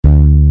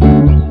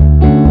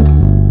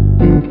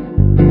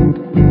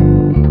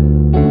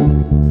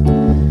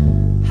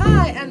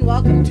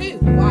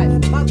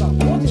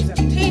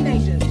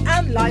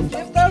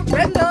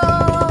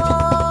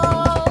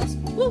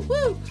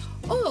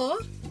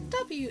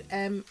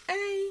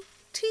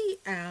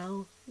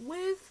WMATL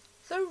with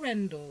the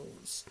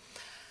Rendles.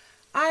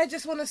 I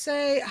just want to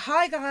say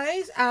hi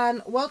guys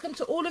and welcome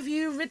to all of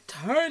you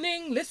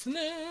returning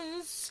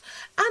listeners,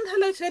 and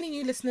hello to any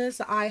new listeners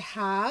that I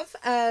have.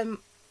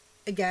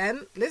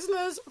 Again,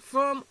 listeners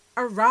from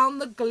around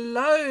the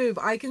globe.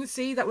 I can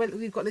see that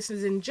we've got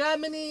listeners in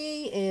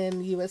Germany,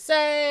 in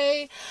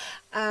USA,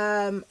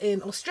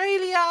 in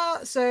Australia.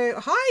 So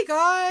hi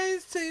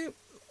guys to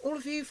all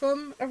of you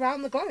from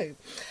around the globe.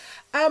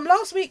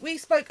 Last week we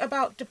spoke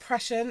about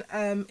depression,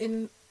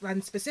 and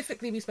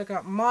specifically we spoke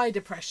about my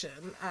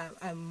depression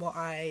and what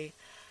I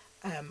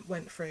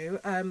went through.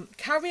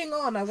 Carrying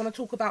on, I want to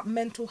talk about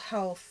mental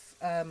health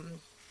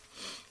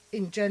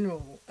in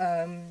general,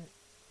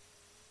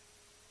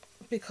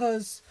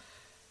 because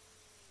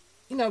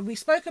we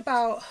spoke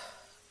about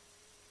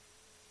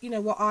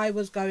what I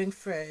was going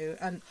through,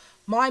 and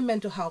my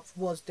mental health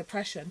was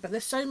depression, but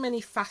there's so many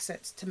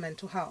facets to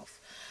mental health.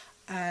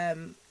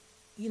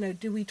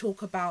 Do we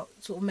talk about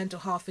sort of mental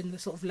health in the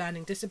sort of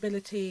learning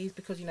disabilities?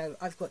 Because,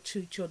 I've got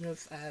 2 children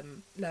with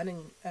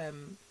learning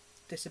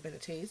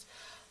disabilities.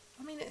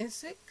 I mean,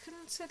 is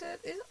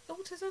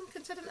autism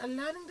considered a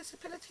learning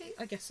disability?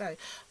 I guess so.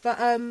 But,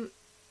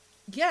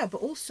 but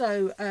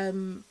also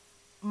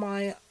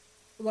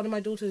one of my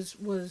daughters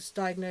was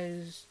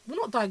diagnosed, well,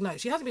 not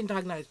diagnosed, she hasn't been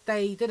diagnosed.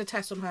 They did a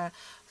test on her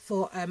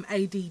for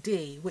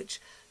ADD,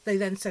 which they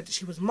then said that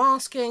she was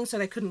masking, so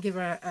they couldn't give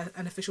her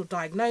an official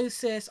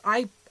diagnosis.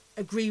 I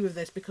agree with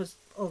this because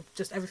of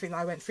just everything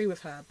I went through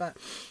with her, but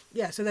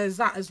yeah, so there's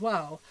that as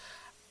well.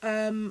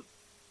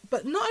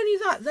 But not only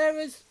that, there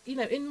is,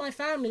 in my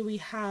family we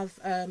have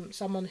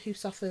someone who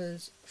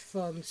suffers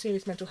from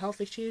serious mental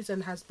health issues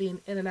and has been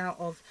in and out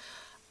of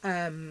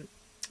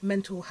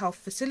mental health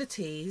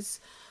facilities.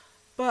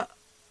 But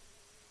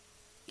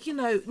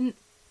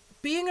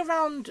being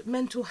around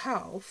mental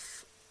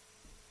health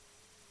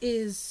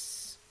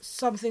is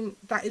something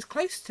that is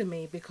close to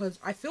me because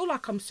I feel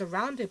like I'm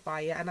surrounded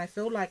by it, and I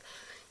feel like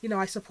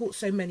I support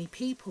so many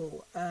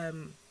people,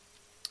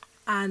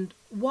 and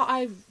what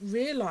I've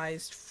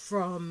realized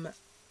from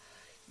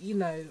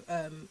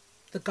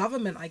the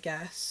government, I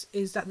guess,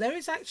 is that there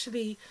is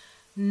actually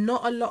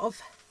not a lot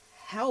of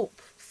help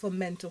for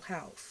mental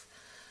health,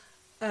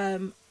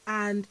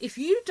 and if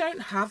you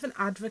don't have an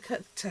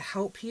advocate to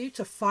help you,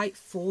 to fight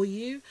for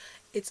you,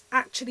 it's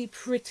actually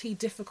pretty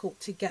difficult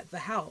to get the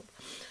help.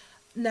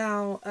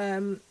 Now,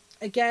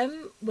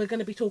 again, we're going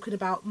to be talking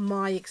about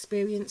my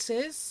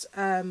experiences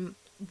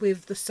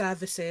with the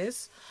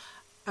services.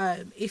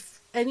 If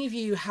any of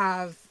you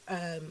have,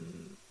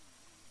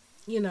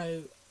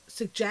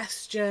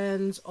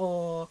 suggestions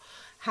or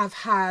have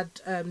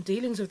had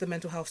dealings with the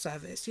mental health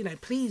service,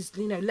 please,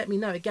 let me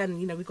know. Again,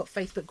 we've got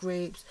Facebook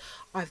groups,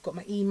 I've got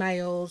my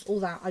emails,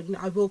 all that.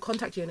 I will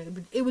contact you,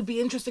 and it would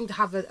be interesting to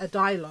have a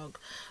dialogue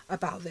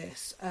about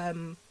this.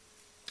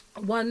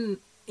 One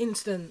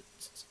instance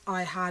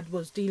I had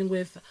was dealing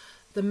with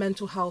the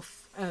mental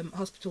health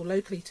hospital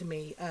locally to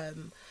me.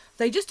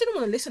 They just didn't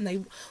want to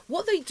listen.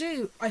 What they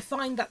do, I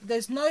find that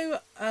there's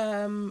no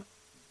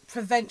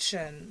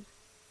prevention.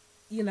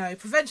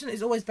 Prevention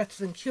is always better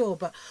than cure,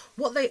 but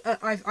what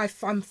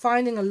I'm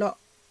finding a lot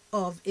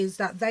of is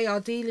that they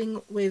are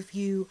dealing with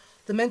you,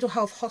 the mental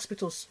health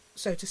hospitals,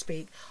 so to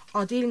speak,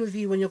 are dealing with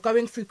you when you're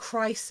going through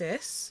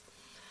crisis,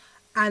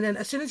 and then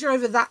as soon as you're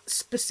over that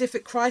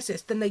specific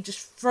crisis, then they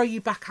just throw you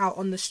back out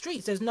on the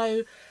streets. There's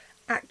no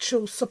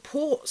actual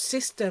support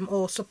system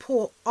or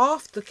support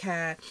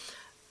aftercare,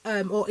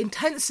 or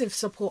intensive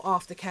support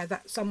aftercare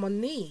that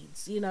someone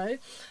needs,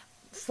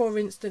 For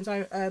instance,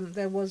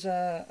 there was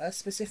a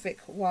specific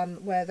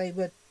one where they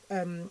were,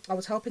 I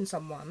was helping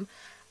someone,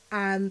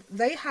 and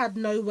they had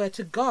nowhere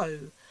to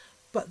go,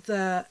 but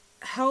the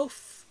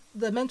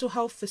mental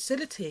health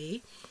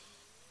facility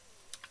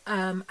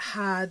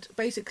had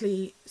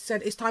basically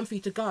said it's time for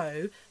you to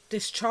go,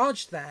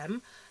 discharged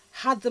them,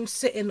 had them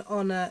sitting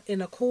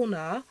in a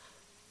corner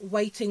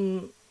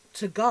waiting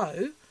to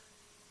go.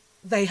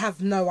 They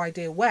have no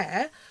idea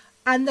where,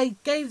 and they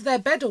gave their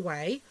bed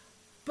away,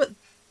 but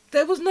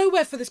there was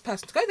nowhere for this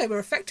person to go. They were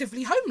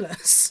effectively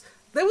homeless.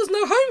 There was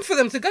no home for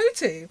them to go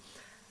to.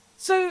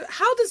 So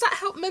how does that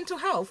help mental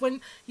health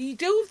when you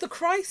deal with the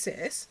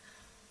crisis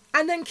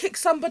and then kick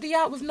somebody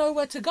out with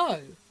nowhere to go?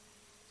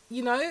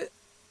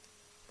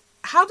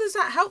 How does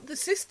that help the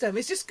system?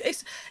 It's just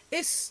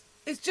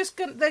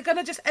they're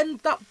gonna just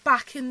end up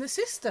back in the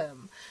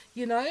system.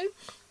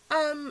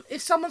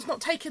 If someone's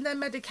not taking their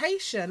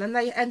medication and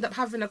they end up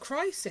having a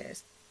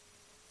crisis,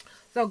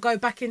 they'll go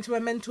back into a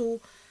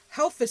mental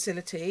health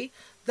facility,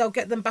 they'll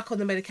get them back on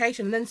the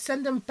medication and then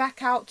send them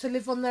back out to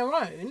live on their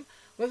own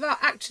without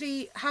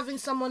actually having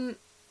someone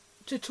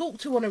to talk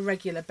to on a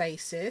regular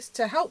basis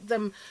to help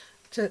them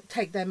to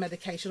take their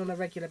medication on a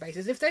regular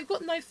basis. If they've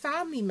got no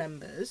family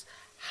members,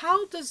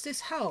 how does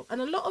this help?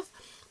 And a lot of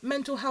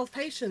mental health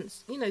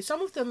patients,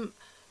 some of them,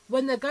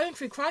 when they're going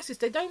through crisis,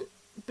 they don't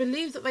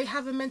believe that they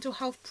have a mental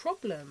health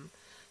problem.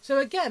 So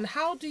again,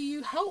 how do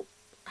you help?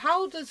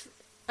 How does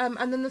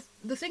and then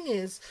the thing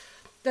is,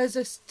 there's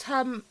this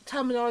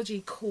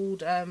terminology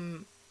called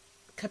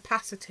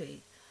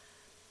capacity,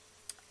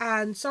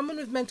 and someone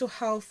with mental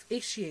health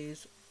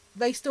issues,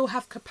 they still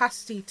have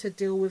capacity to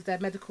deal with their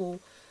medical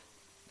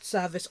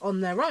service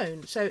on their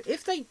own. So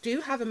if they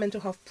do have a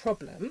mental health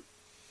problem,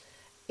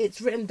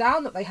 it's written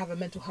down that they have a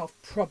mental health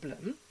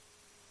problem,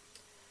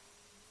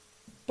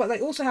 but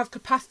they also have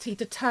capacity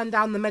to turn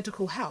down the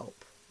medical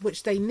help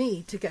which they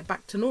need to get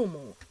back to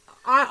normal.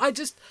 I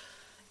just,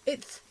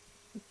 it's,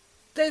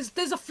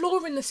 there's a flaw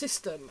in the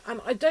system,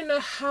 and I don't know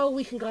how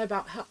we can go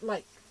about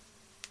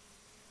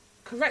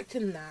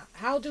correcting that.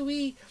 How do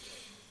we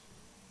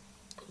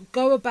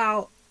go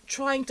about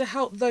trying to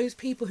help those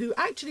people who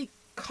actually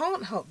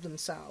can't help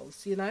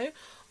themselves, you know?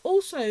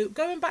 Also,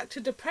 going back to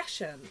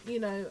depression, you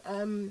know,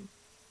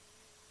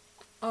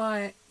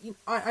 I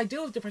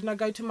deal with depression. I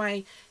go to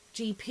my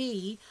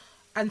GP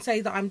and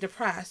say that I'm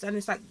depressed, and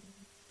it's like,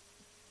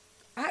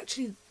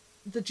 actually,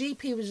 the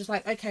GP was just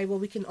like, okay, well,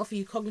 we can offer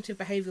you cognitive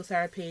behavioural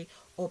therapy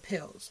or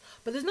pills.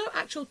 But there's no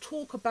actual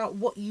talk about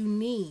what you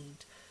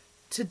need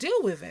to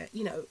deal with it.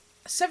 You know,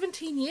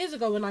 17 years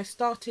ago when I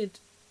started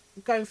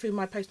going through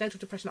my postnatal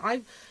depression,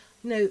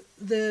 the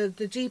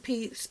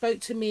GP spoke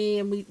to me,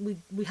 and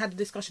we had a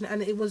discussion,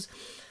 and it was,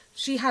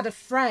 she had a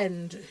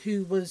friend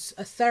who was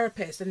a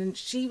therapist, and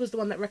she was the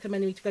one that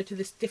recommended me to go to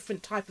this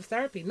different type of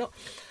therapy, not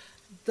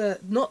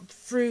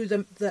through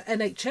the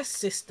NHS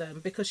system,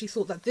 because she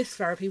thought that this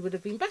therapy would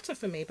have been better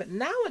for me. But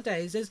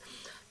nowadays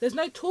there's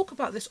no talk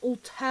about this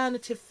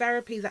alternative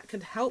therapy that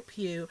could help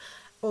you,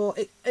 or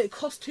it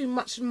costs too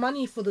much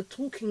money for the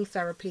talking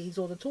therapies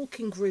or the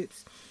talking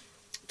groups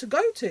to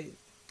go to,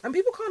 and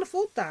people can't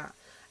afford that.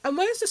 And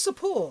where's the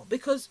support?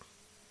 Because,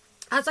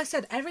 as I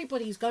said,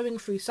 everybody's going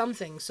through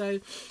something. So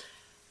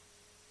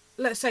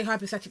let's say,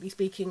 hypothetically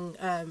speaking,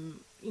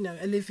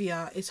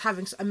 Olivia is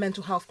having a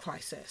mental health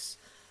crisis.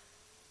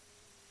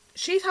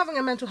 She's having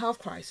a mental health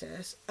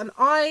crisis, and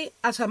I,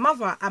 as her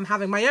mother, am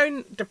having my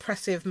own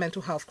depressive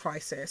mental health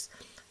crisis.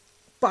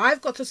 But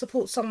I've got to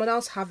support someone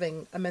else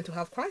having a mental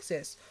health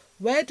crisis.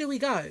 Where do we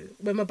go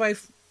when we're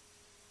both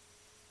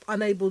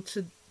unable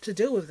to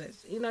deal with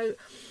this? You know,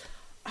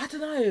 I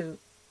don't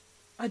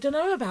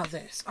know about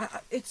this.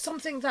 It's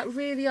something that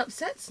really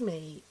upsets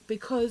me,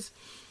 because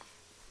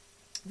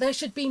there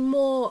should be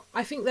more.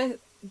 I think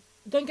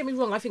don't get me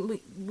wrong, I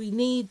think we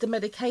need the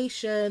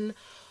medication,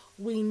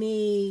 we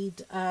need,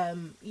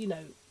 the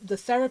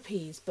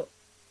therapies, but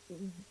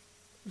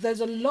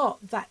there's a lot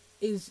that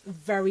is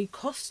very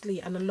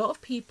costly, and a lot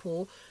of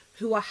people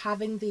who are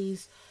having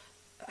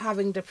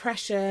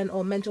depression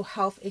or mental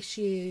health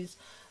issues,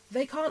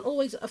 they can't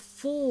always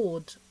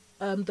afford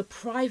the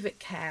private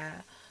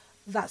care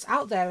that's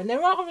out there. And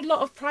there are a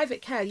lot of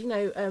private care,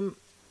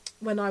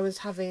 when I was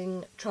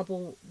having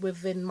trouble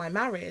within my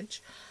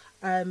marriage,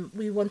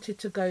 we wanted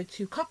to go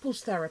to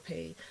couples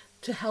therapy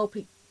to help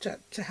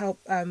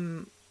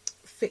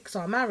fix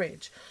our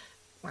marriage.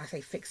 When I say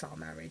fix our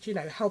marriage,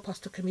 help us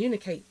to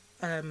communicate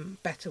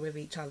better with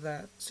each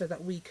other so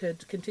that we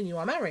could continue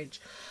our marriage.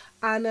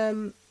 And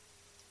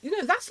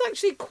that's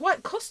actually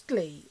quite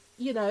costly,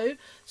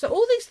 so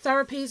all these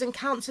therapies and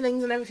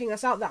counselings and everything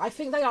that's out there, I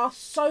think they are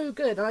so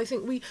good, and I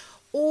think we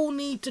all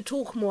need to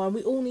talk more, and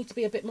we all need to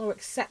be a bit more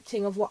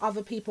accepting of what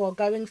other people are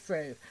going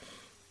through.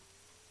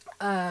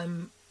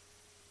 And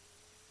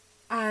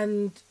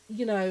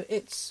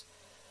it's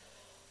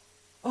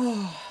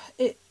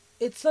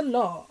a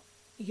lot,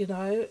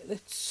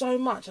 it's so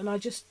much, and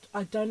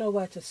I don't know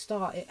where to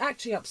start. It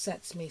actually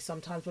upsets me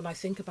sometimes when I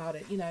think about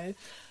it.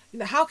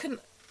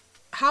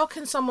 How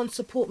can someone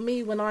support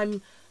me when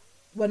I'm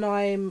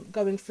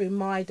going through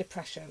my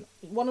depression?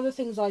 One of the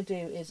things I do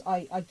is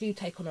I do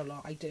take on a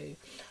lot, I do,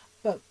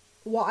 but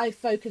what I've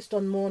focused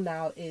on more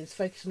now is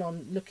focusing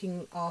on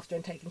looking after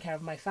and taking care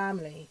of my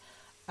family.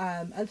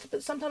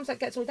 But sometimes that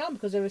gets all down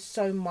because there is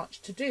so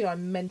much to do.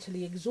 I'm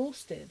mentally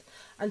exhausted.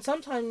 And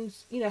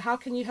sometimes, how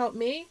can you help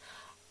me?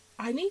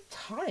 I need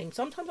time.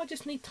 Sometimes I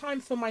just need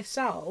time for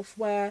myself,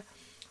 where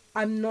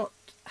I'm not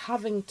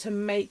having to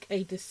make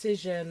a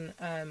decision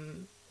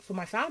for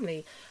my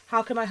family.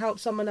 How can I help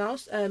someone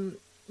else?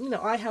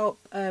 I help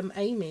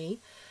Amy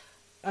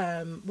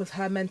with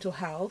her mental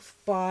health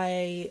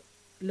by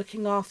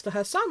looking after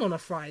her son on a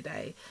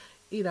Friday,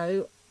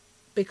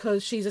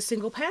 because she's a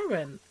single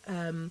parent.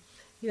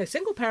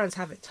 Single parents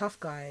have it tough,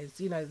 guys.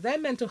 Their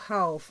mental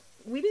health,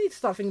 we need to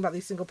start thinking about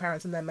these single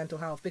parents and their mental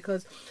health,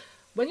 because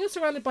when you're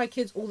surrounded by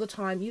kids all the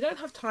time, you don't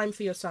have time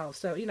for yourself.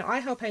 So, I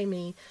help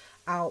Amy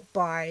out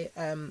by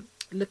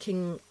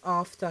looking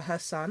after her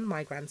son,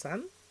 my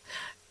grandson,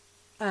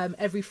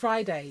 every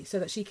Friday, so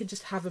that she can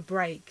just have a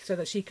break, so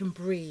that she can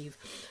breathe,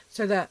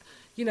 so that,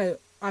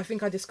 I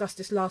think I discussed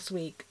this last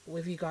week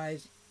with you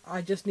guys,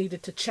 I just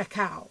needed to check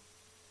out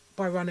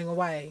by running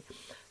away.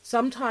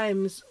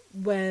 Sometimes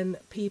when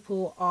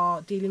people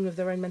are dealing with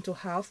their own mental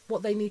health,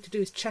 what they need to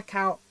do is check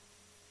out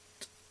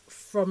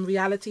from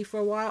reality for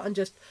a while and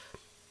just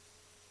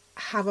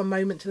have a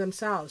moment to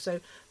themselves. So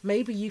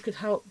maybe you could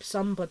help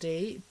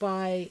somebody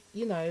by,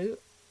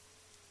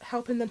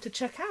 helping them to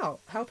check out,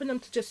 helping them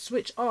to just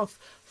switch off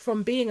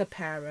from being a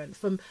parent,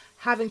 from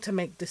having to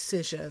make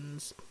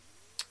decisions.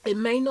 It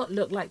may not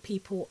look like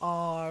people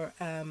are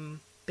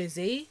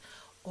busy,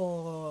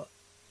 or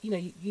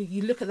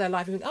you look at their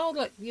life and think, oh,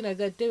 look,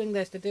 they're doing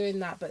this, they're doing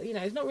that, but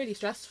it's not really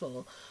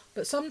stressful.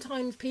 But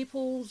sometimes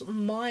people's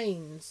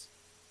minds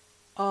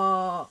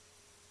are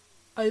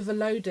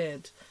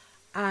overloaded,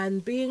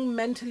 and being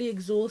mentally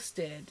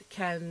exhausted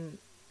can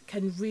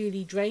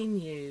really drain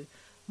you,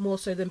 more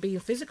so than being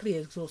physically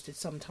exhausted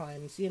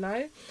sometimes.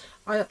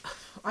 I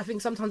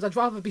think sometimes I'd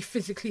rather be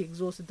physically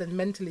exhausted than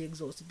mentally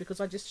exhausted, because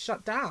I just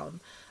shut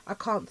down. I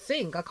can't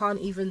think. I can't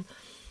even,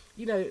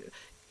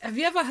 have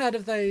you ever heard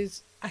of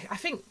those? I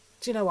think,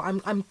 do you know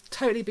what? I'm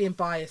totally being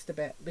biased a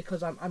bit,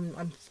 because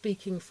I'm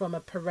speaking from a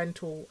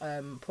parental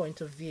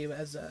point of view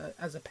as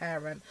a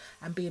parent,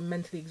 and being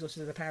mentally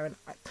exhausted as a parent.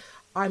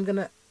 I'm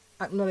gonna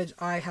acknowledge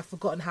I have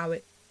forgotten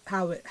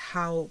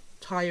how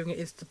tiring it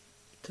is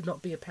to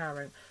not be a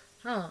parent.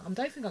 I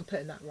don't think I'm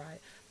putting that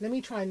right. Let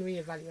me try and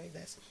reevaluate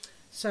this.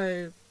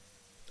 So,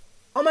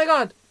 oh my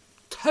god,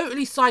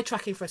 totally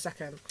sidetracking for a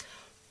second,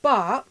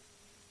 but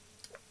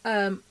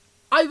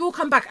I will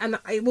come back and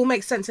it will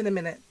make sense in a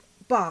minute.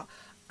 But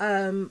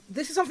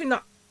this is something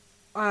that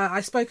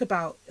I spoke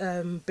about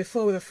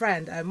before with a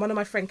friend. One of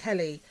my friend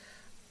Kelly,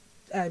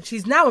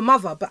 she's now a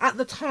mother, but at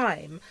the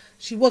time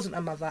she wasn't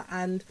a mother,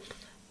 and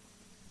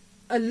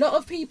a lot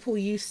of people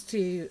used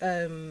to,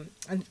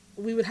 and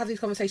we would have these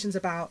conversations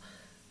about,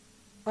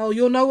 oh,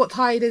 you'll know what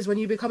tired is when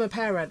you become a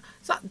parent.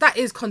 So that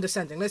is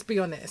condescending, let's be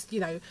honest.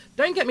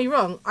 Don't get me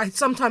wrong.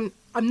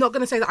 I'm not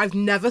going to say that I've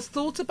never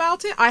thought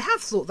about it. I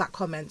have thought that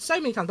comment so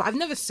many times, but I've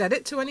never said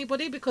it to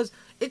anybody because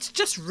it's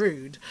just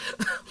rude.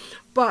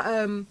 But,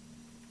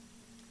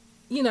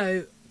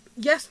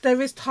 yes,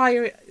 there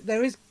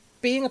is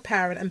being a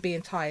parent and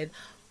being tired.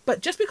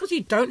 But just because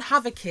you don't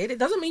have a kid, it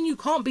doesn't mean you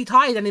can't be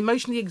tired and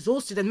emotionally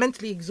exhausted and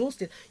mentally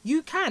exhausted.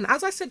 You can.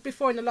 As I said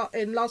before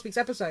in last week's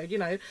episode,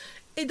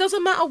 it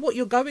doesn't matter what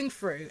you're going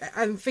through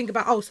and think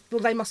about, oh,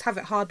 well, they must have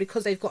it hard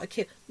because they've got a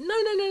kid. No.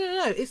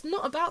 It's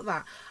not about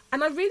that.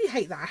 And I really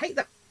hate that. I hate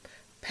that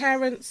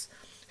parents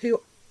who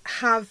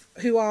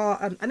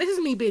are, and this is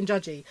me being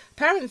judgy.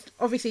 Parents,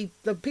 obviously,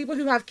 the people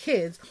who have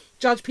kids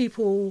judge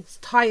people's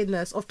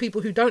tiredness of people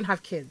who don't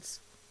have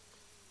kids.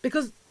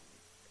 Because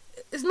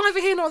it's neither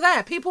here nor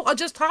there. People are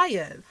just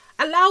tired.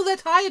 Allow their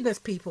tiredness,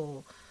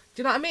 people.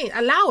 Do you know what I mean?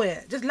 Allow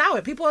it. Just allow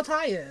it. People are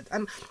tired.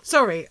 And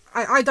sorry,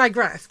 I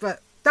digress,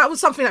 but that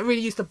was something that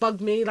really used to bug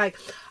me. Like,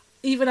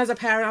 even as a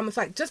parent, I'm just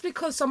like, just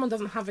because someone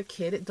doesn't have a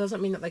kid, it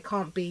doesn't mean that they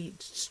can't be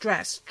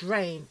stressed,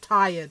 drained,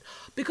 tired.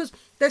 Because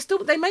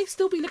they may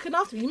still be looking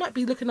after you. You might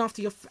be looking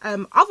after your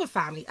other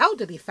family,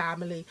 elderly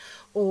family,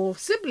 or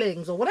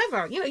siblings, or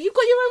whatever. You've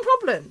got your own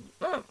problem.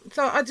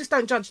 So I just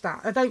don't judge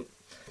that.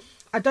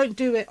 I don't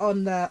do it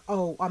on the,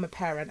 oh, I'm a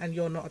parent and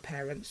you're not a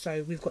parent,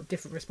 so we've got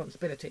different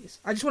responsibilities.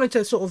 I just wanted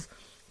to sort of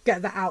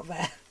get that out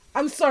there.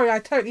 I'm sorry, I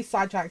totally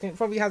sidetracked. It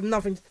probably has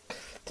nothing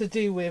to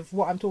do with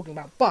what I'm talking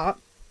about. But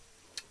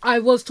I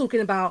was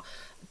talking about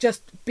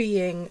just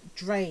being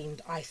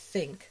drained, I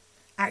think.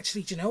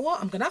 Actually, do you know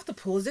what? I'm going to have to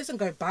pause this and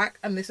go back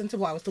and listen to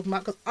what I was talking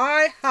about, because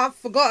I have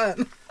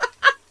forgotten.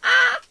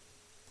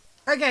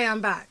 Okay, I'm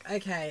back.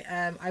 Okay,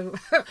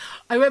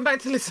 I went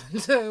back to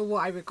listen to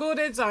what I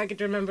recorded so I could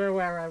remember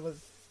where I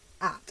was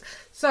at.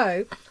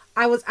 So,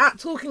 I was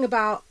talking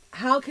about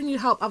how can you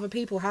help other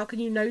people? How can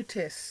you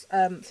notice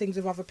things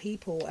of other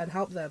people and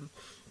help them?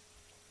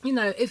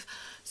 If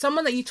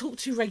someone that you talk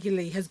to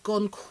regularly has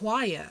gone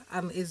quiet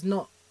and is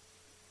not,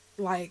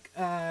 like,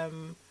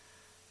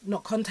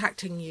 not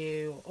contacting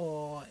you,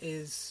 or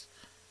is,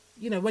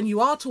 when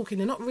you are talking,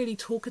 they're not really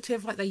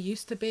talkative like they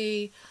used to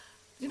be.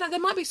 There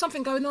might be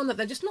something going on that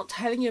they're just not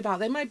telling you about.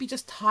 They might be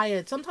just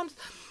tired. Sometimes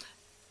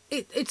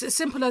it's as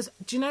simple as,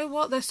 do you know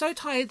what? They're so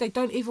tired they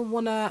don't even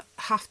want to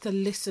have to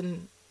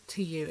listen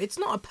to you. It's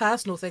not a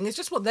personal thing. It's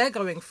just what they're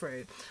going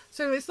through.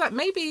 So it's like,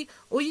 maybe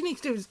all you need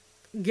to do is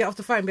get off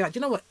the phone and be like, do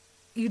you know what?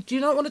 Do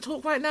you not want to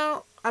talk right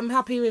now? I'm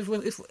happy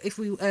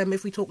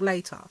if we talk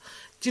later.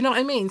 Do you know what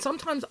I mean?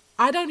 Sometimes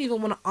I don't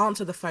even want to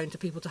answer the phone to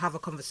people to have a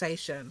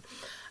conversation.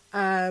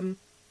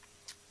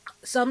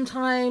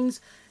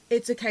 Sometimes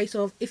it's a case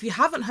of, if you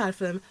haven't heard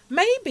from them,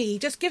 maybe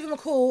just give them a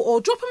call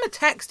or drop them a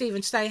text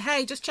even to say,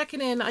 hey, just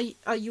checking in.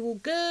 Are you all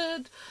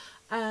good?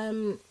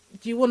 Do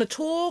you want to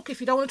talk?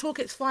 If you don't want to talk,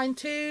 it's fine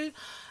too.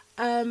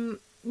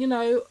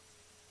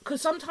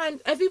 Because sometimes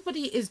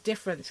everybody is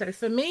different. So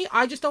for me,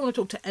 I just don't want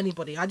to talk to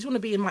anybody. I just want to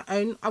be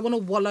I want to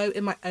wallow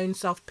in my own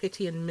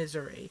self-pity and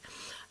misery.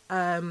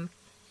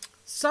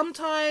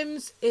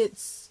 Sometimes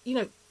it's,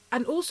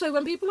 and also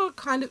when people are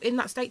kind of in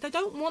that state, they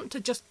don't want to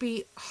just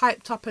be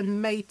hyped up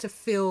and made to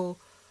feel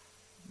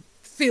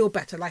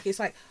better. Like, it's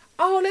like,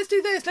 oh, let's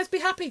do this, let's be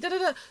happy, da da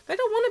da. They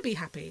don't want to be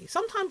happy.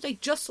 Sometimes they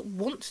just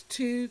want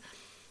to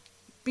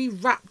be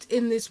wrapped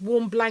in this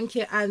warm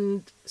blanket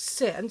and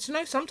sit. And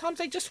sometimes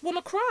they just want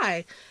to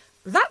cry.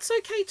 That's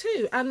okay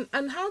too.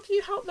 And how do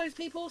you help those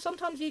people?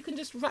 Sometimes you can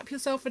just wrap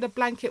yourself in a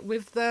blanket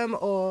with them,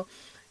 or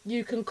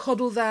You can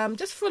coddle them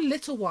just for a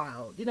little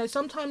while. You know,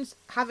 sometimes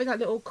having that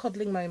little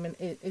coddling moment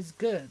is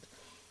good.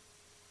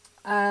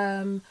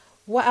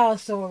 What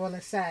else do I want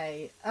to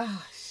say?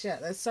 Oh, shit,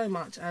 there's so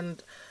much.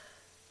 And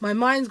my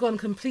mind's gone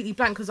completely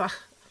blank because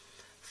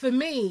for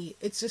me,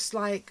 it's just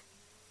like,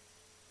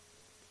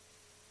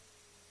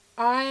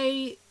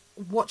 I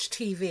watch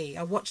TV.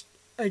 I watch,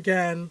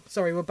 again,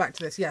 sorry, we're back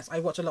to this. Yes, I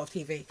watch a lot of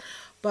TV.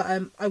 But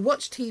I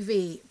watch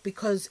TV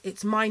because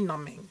it's mind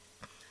numbing.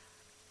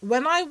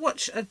 When I'm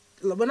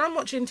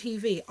watching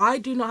TV, I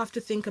do not have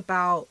to think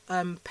about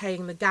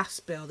paying the gas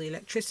bill, the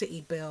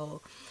electricity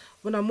bill.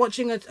 When I'm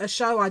watching a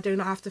show, I do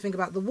not have to think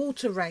about the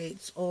water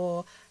rates,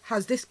 or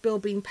has this bill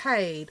been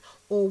paid,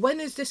 or when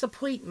is this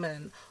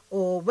appointment,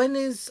 or when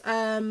is,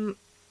 when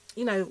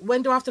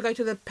do I have to go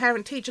to the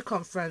parent-teacher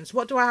conference?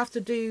 What do I have to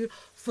do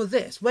for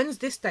this? When's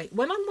this date?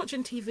 When I'm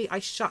watching TV, I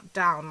shut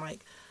down,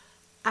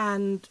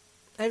 and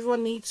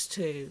everyone needs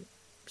to.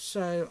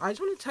 So I just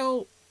want to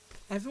tell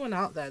everyone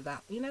out there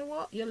that, you know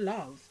what? You're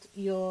loved.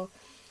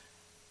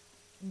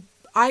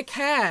 I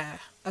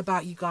care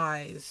about you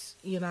guys,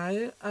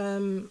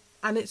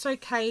 and it's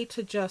okay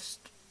to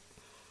just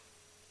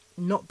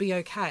not be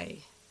okay.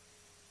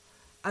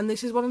 And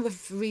this is one of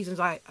the reasons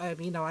I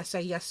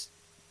say yes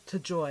to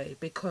Joy,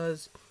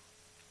 because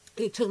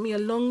it took me a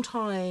long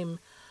time,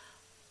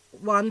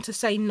 one, to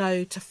say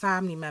no to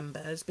family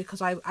members,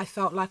 because I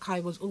felt like I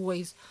was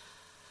always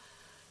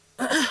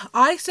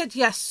I said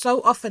yes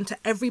so often to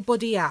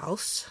everybody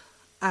else,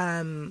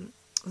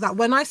 that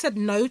when I said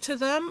no to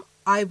them,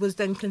 I was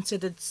then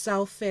considered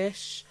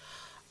selfish.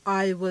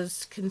 I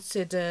was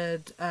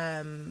considered,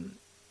 that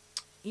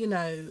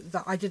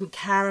I didn't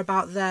care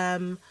about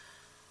them.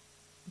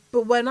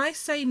 But when I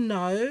say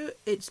no,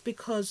 it's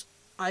because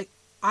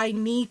I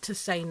need to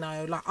say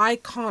no. Like, I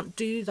can't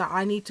do that.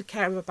 I need to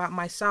care about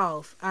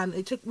myself. And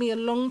it took me a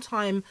long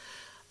time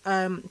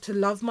to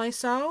love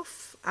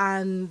myself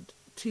and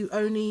to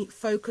only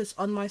focus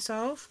on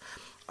myself.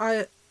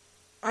 I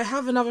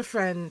have another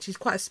friend. She's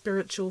quite a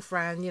spiritual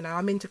friend.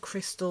 I'm into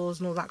crystals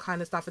and all that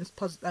kind of stuff,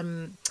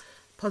 and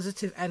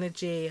positive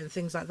energy and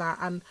things like that.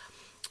 And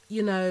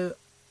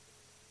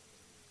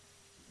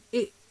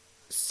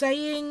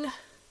saying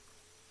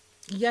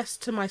yes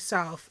to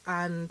myself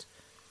and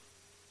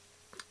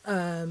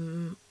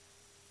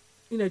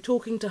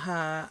talking to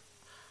her,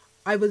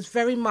 I was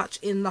very much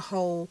in the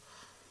whole,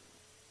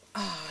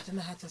 I don't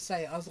know how to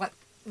say it. I was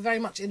very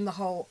much in the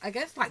whole, I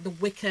guess, the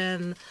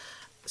Wiccan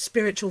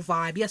spiritual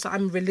vibe. Yes,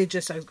 I'm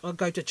religious, I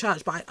go to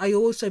church, but I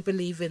also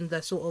believe in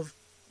the sort of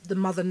the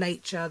mother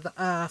nature, the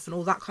earth, and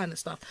all that kind of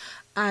stuff.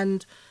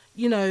 And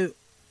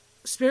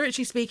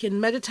spiritually speaking,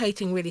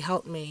 meditating really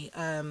helped me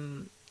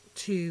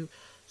to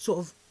sort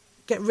of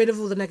get rid of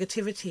all the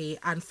negativity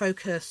and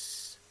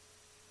focus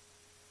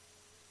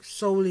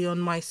solely on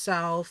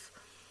myself,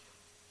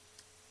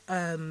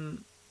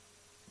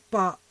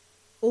 but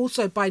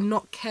also by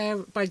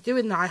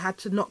doing that, I had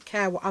to not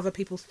care what other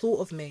people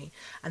thought of me.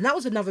 And that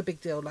was another big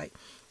deal.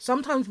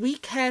 Sometimes we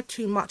care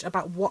too much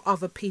about what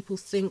other people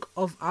think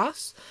of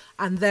us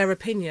and their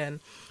opinion.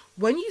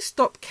 When you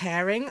stop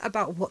caring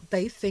about what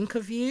they think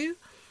of you,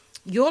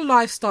 your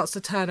life starts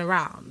to turn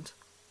around.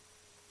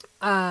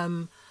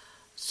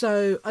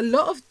 So a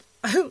lot of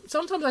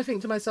sometimes I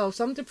think to myself,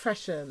 some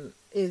depression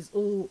is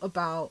all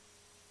about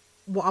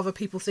what other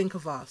people think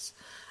of us.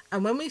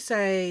 And when we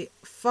say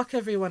fuck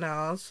everyone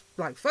else,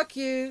 fuck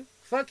you,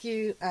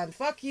 and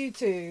fuck you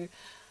too,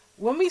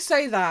 when we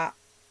say that,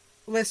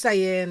 we're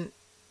saying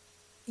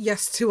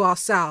yes to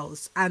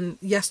ourselves and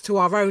yes to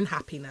our own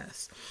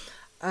happiness.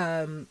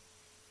 And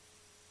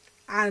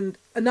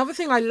another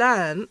thing I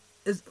learned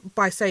is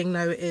by saying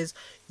no is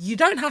you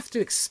don't have to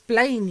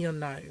explain your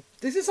no.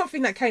 This is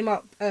something that came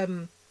up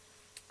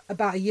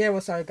about a year or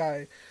so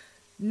ago.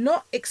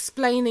 Not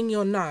explaining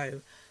your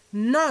no.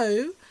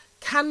 No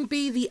can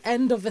be the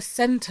end of a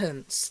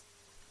sentence.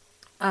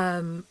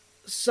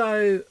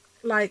 So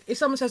if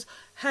someone says,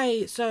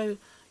 hey, so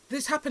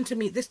this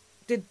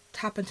did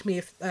happen to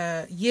me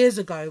years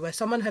ago, where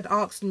someone had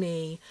asked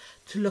me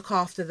to look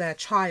after their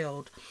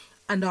child,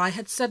 and I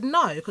had said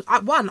no, because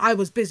I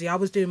was busy, I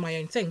was doing my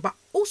own thing, but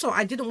also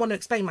I didn't want to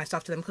explain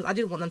myself to them because I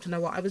didn't want them to know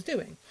what I was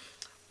doing.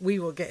 We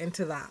will get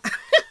into that.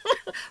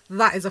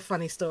 That is a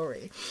funny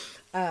story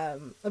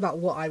about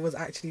what I was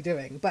actually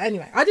doing. But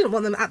anyway, I didn't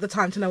want them at the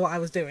time to know what I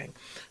was doing.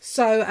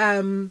 So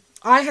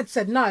I had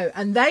said no,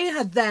 and they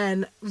had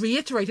then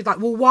reiterated,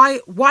 well,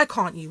 why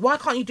can't you? Why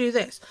can't you do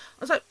this?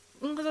 I was like,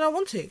 because I don't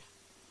want to.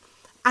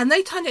 And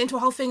they turned it into a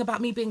whole thing about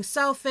me being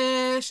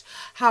selfish,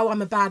 how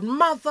I'm a bad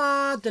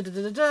mother,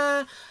 da-da-da-da-da.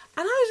 And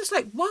I was just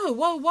like,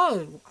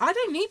 whoa. I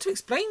don't need to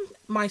explain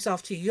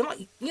myself to you.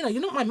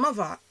 You're not my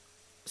mother.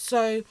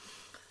 So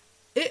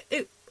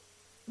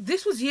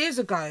this was years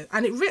ago,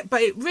 and it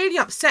really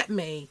upset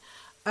me.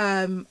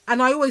 And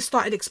I always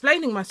started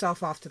explaining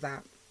myself after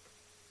that.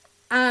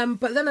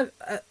 But then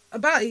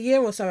about a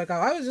year or so ago,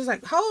 I was just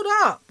like, hold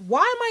up. Why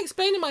am I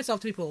explaining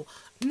myself to people?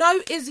 No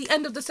is the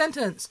end of the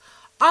sentence.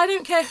 I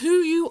don't care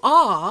who you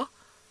are.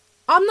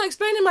 I'm not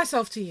explaining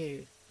myself to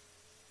you.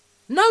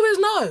 No is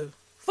no.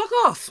 fuck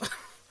off.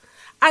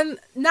 And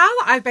now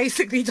that I've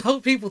basically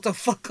told people to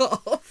fuck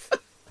off,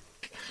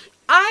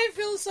 I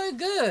feel so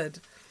good.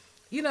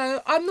 You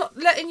know, I'm not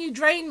letting you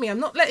drain me. I'm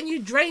not letting you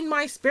drain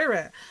my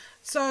spirit.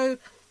 So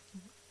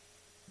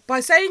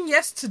by saying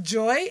yes to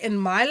joy in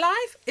my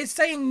life, it's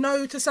saying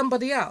no to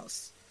somebody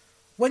else.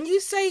 When you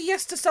say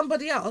yes to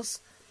somebody else,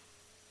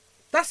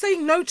 that's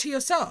saying no to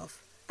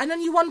yourself. And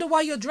then you wonder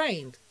why you're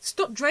drained.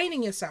 Stop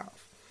draining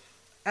yourself.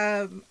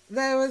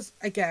 There was,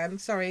 again,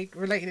 sorry,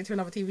 relating it to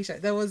another TV show,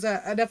 there was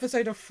an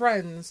episode of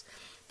Friends.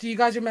 Do you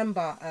guys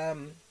remember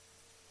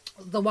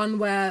the one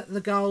where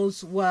the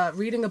girls were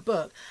reading a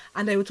book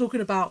and they were talking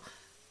about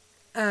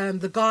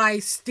the guy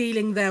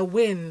stealing their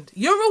wind?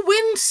 You're a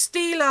wind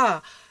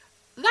stealer.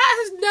 That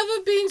has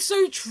never been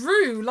so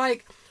true.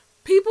 Like,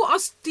 people are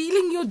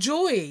stealing your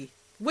joy.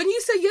 When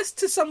you say yes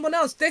to someone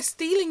else, they're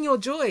stealing your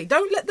joy.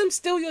 Don't let them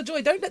steal your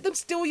joy. Don't let them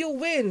steal your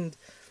wind.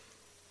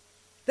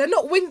 They're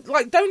not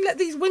don't let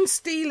these wind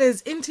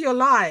stealers into your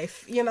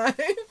life, you know?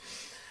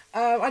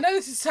 I know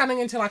this is turning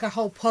into like a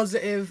whole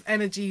positive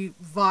energy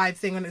vibe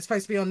thing and it's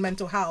supposed to be on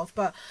mental health,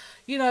 but,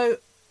 you know,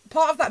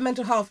 part of that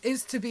mental health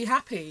is to be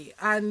happy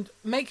and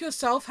make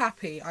yourself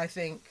happy, I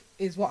think,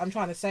 is what I'm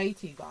trying to say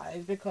to you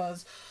guys,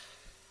 because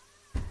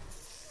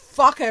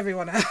fuck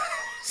everyone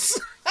else.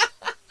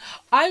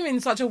 I'm in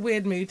such a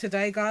weird mood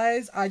today,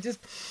 guys. I just,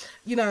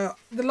 you know,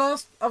 the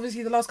last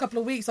couple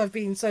of weeks I've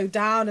been so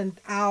down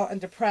and out and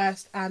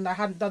depressed, and I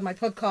hadn't done my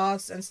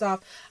podcasts and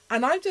stuff,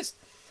 and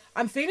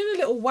I'm feeling a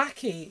little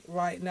wacky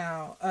right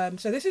now.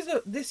 So this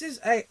is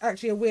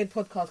actually a weird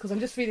podcast because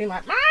I'm just feeling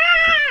like,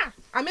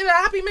 I'm in a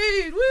happy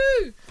mood,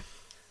 woo!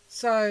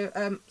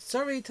 So,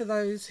 sorry to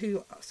those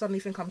who suddenly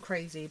think I'm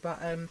crazy, but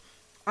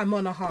I'm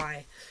on a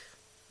high.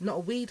 Not a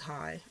weed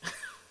high.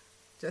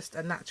 Just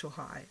a natural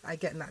high. I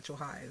get natural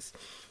highs.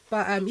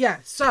 But yeah,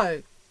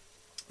 so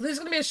this is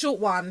going to be a short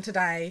one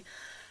today.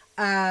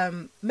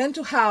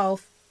 Mental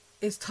health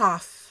is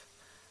tough.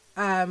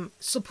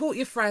 Support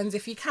your friends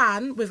if you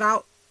can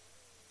without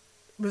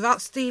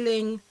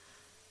stealing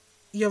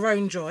your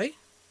own joy.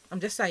 I'm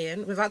just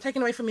saying, without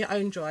taking away from your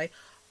own joy.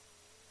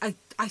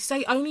 I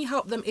say only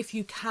help them if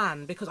you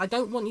can, because I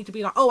don't want you to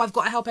be like, oh, I've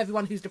got to help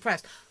everyone who's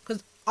depressed,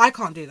 because I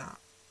can't do that.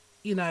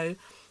 You know,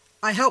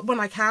 I help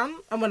when I can,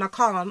 and when I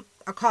can't,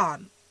 I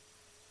can't.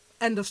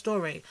 End of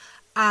story.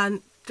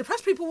 And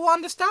depressed people will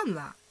understand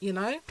that, you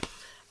know.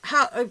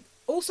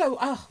 Also,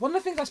 one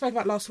of the things I spoke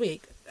about last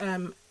week,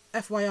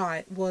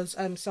 FYI, was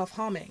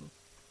self-harming.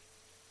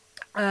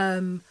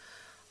 I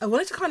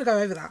wanted to kind of go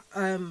over that.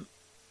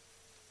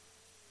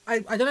 I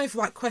don't know if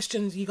like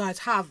questions you guys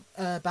have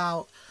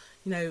about,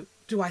 you know,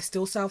 do I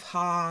still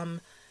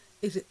self-harm?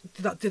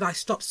 Did I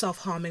stop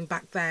self-harming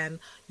back then?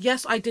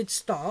 Yes, I did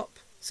stop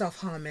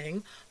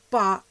self-harming,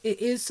 but it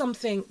is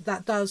something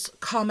that does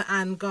come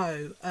and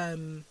go.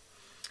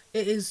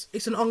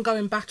 It's an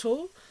ongoing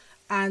battle,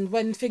 and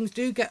when things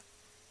do get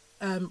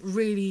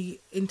really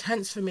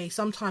intense for me,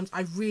 sometimes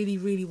I really,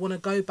 really want to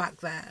go back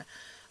there.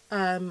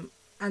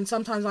 And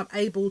sometimes I'm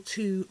able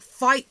to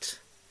fight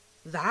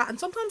that, and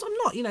sometimes I'm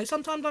not, you know.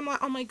 Sometimes I'm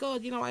like, oh my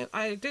God, you know,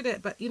 I did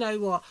it, but you know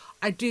what,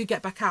 I do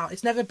get back out.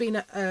 It's never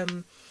been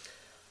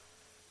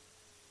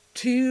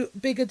too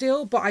big a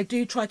deal, but I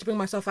do try to bring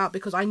myself out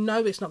because I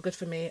know it's not good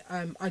for me.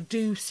 I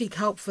do seek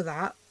help for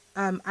that,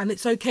 and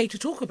it's okay to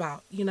talk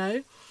about, you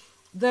know.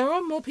 There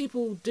are more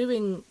people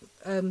doing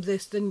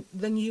this than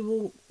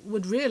you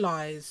would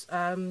realise,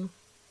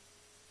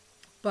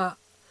 but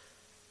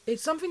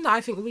it's something that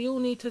I think we all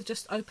need to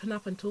just open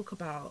up and talk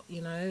about,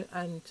 you know,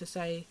 and to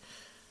say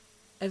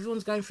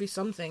everyone's going through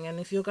something, and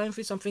if you're going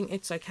through something,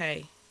 it's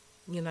okay,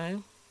 you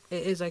know,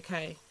 it is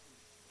okay.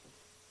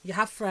 You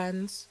have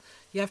friends,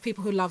 you have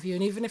people who love you,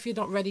 and even if you're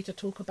not ready to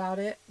talk about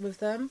it with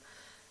them,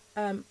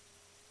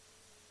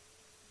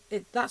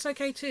 that's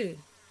okay too,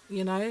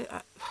 you know.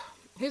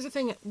 Here's the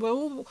thing: we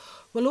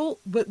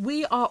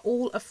are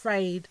all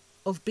afraid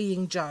of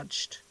being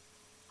judged.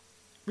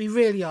 We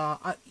really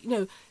are. You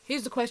know,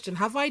 here's the question: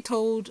 have I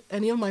told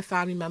any of my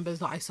family members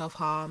that I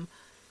self-harm?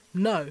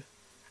 No.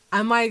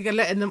 Am I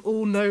letting them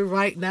all know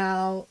right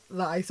now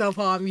that I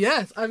self-harm?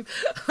 Yes, I'm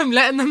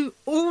letting them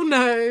all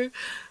know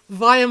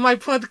via my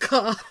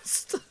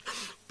podcast.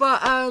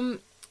 But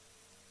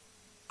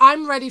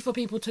I'm ready for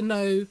people to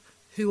know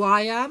who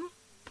I am.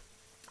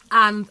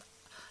 And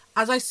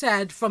as I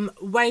said from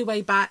way,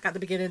 way back at the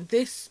beginning,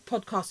 this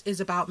podcast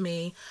is about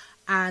me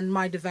and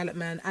my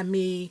development and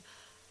me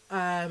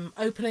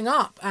opening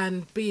up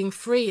and being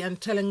free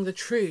and telling the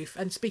truth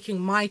and speaking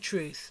my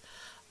truth.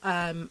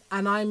 And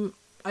I'm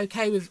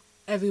okay with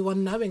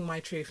everyone knowing my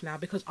truth now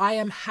because I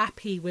am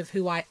happy with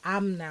who I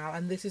am now.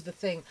 And this is the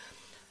thing.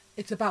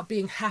 It's about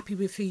being happy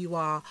with who you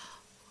are,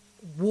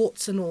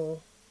 warts and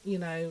all. You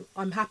know,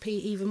 I'm happy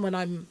even when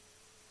I'm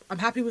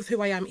happy with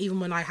who I am, even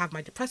when I have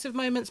my depressive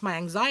moments, my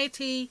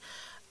anxiety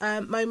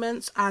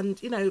moments, and,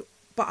 you know,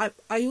 but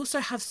I also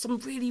have some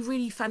really,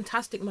 really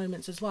fantastic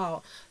moments as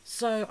well.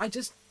 So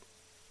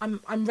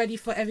I'm ready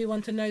for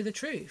everyone to know the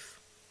truth.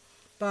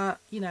 But,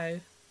 you know,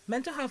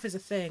 mental health is a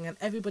thing and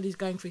everybody's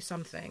going through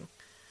something.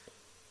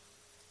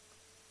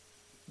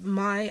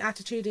 my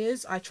attitude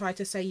is I try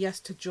to say yes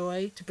to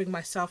joy to bring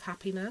myself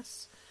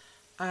happiness.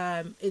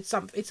 It's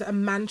a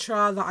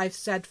mantra that I've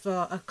said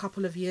for a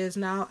couple of years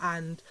now,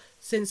 and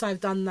since I've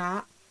done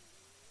that,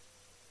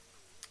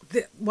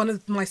 one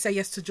of my say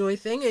yes to joy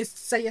thing is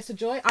say yes to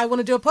joy. I want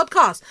to do a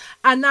podcast,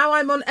 and now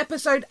I'm on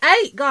episode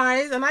 8,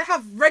 guys, and I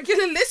have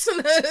regular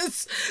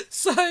listeners.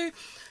 So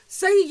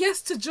say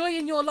yes to joy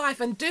in your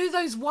life and do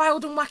those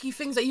wild and wacky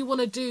things that you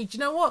want to do. Do you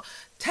know what?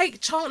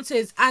 Take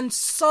chances and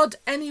sod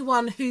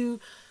anyone who,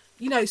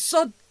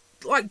 sod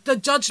like the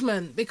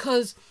judgment,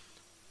 because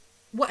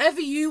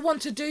whatever you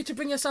want to do to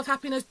bring yourself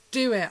happiness,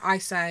 do it, I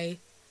say.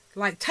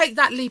 Like, take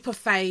that leap of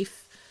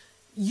faith.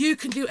 You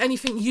can do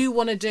anything you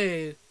want to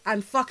do,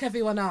 and fuck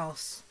everyone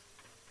else.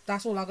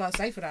 That's all I gotta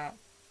say for that.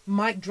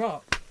 Mic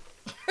drop.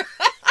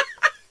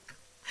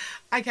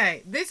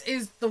 Okay, this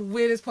is the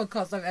weirdest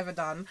podcast I've ever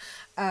done.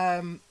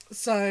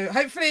 So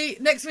hopefully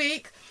next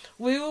week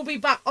we will be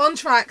back on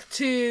track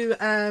to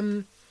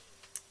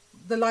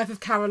the life of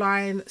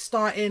Caroline,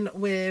 starting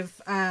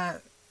with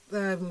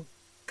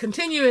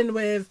continuing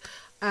with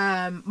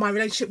my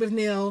relationship with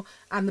Neil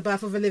and the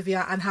birth of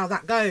Olivia and how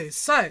that goes.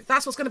 So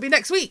that's what's going to be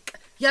next week.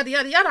 Yada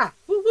yada yada.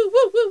 Woo woo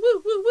woo woo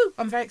woo woo woo.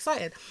 I'm very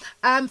excited.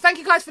 Thank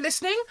you guys for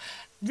listening.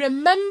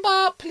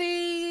 Remember,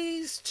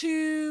 please,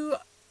 to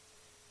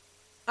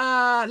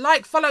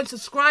like, follow and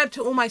subscribe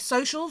to all my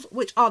socials,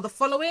 which are the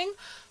following: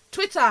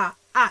 Twitter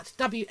at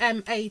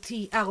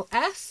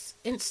WMATLS,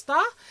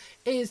 Insta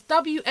is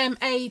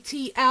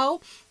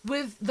WMATL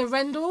with the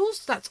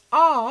Rendles, that's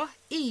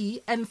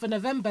RE, N for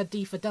November,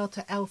 D for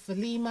Delta, L for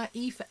Lima,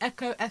 E for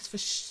Echo, S for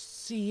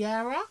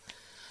Sierra.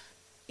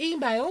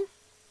 Email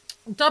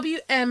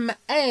WMATL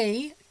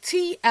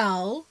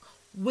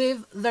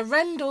with the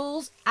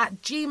Rendles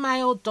at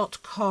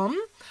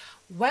gmail.com.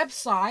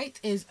 Website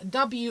is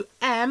WMATL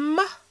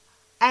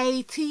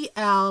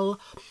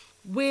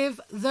with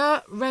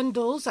the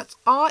Rendles, that's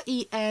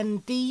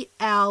RENDLES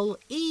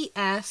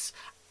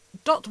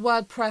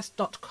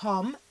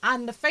 .wordpress.com,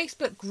 and the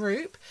Facebook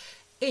group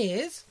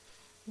is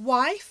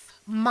Wife,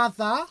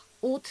 Mother,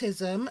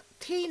 Autism,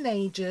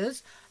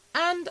 Teenagers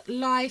and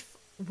Life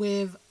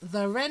with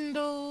the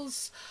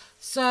Rendles.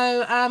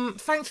 So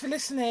thanks for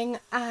listening,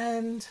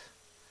 and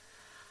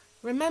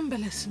remember,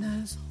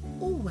 listeners,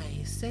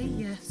 always say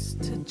yes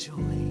to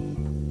joy.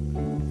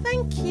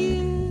 Thank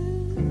you.